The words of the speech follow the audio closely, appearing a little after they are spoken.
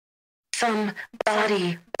some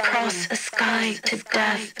body cross a sky to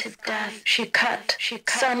death. She cut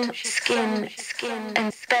some skin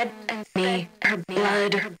and fed me her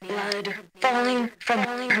blood, falling from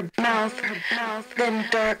her mouth, then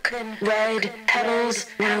dark red petals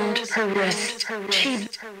round her wrist. She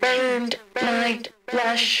burned my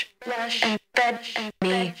flesh and fed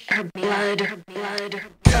me her blood.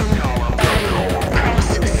 Some body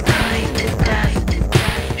cross a sky to death.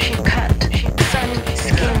 She cut some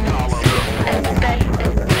skin and fed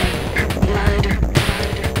me her blood,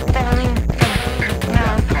 falling from her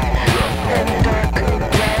mouth, then dark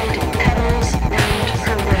red petals round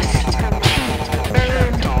her wrist. She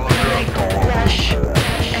burned my flesh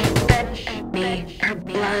and fed me her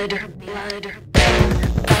blood.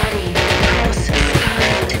 Some body cross a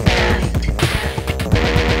sky to death.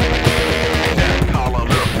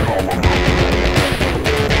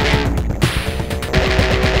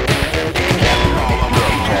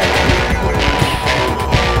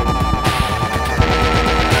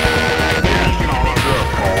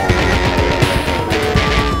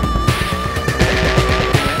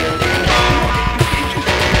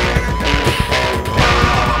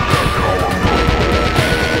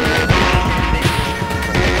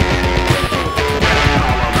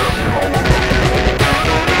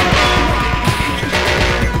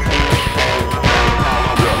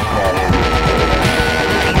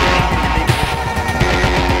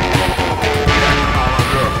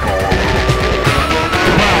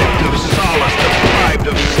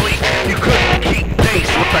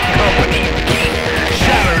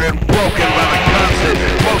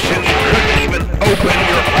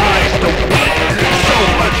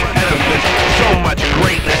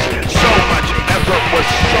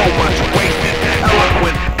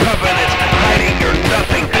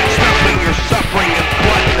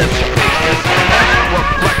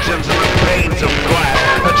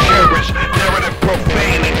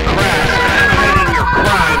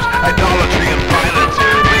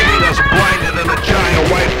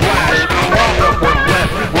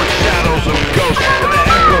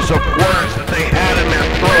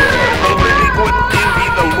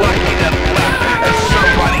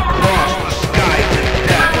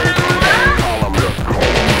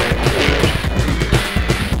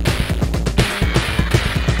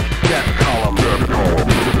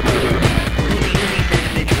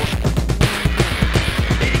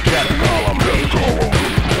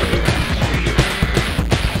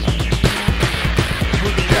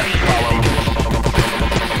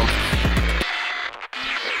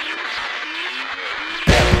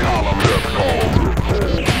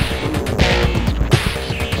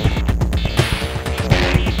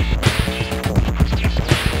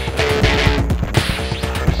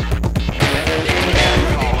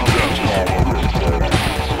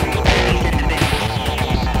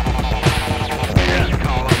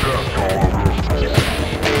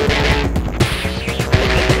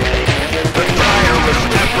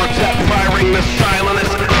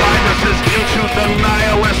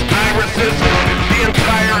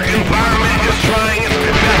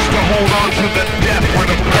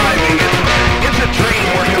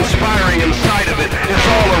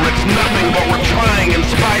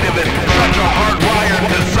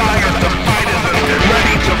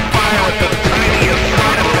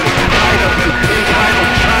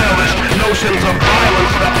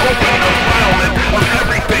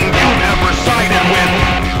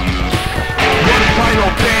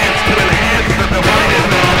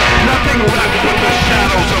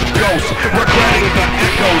 Regretting the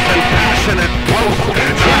echoes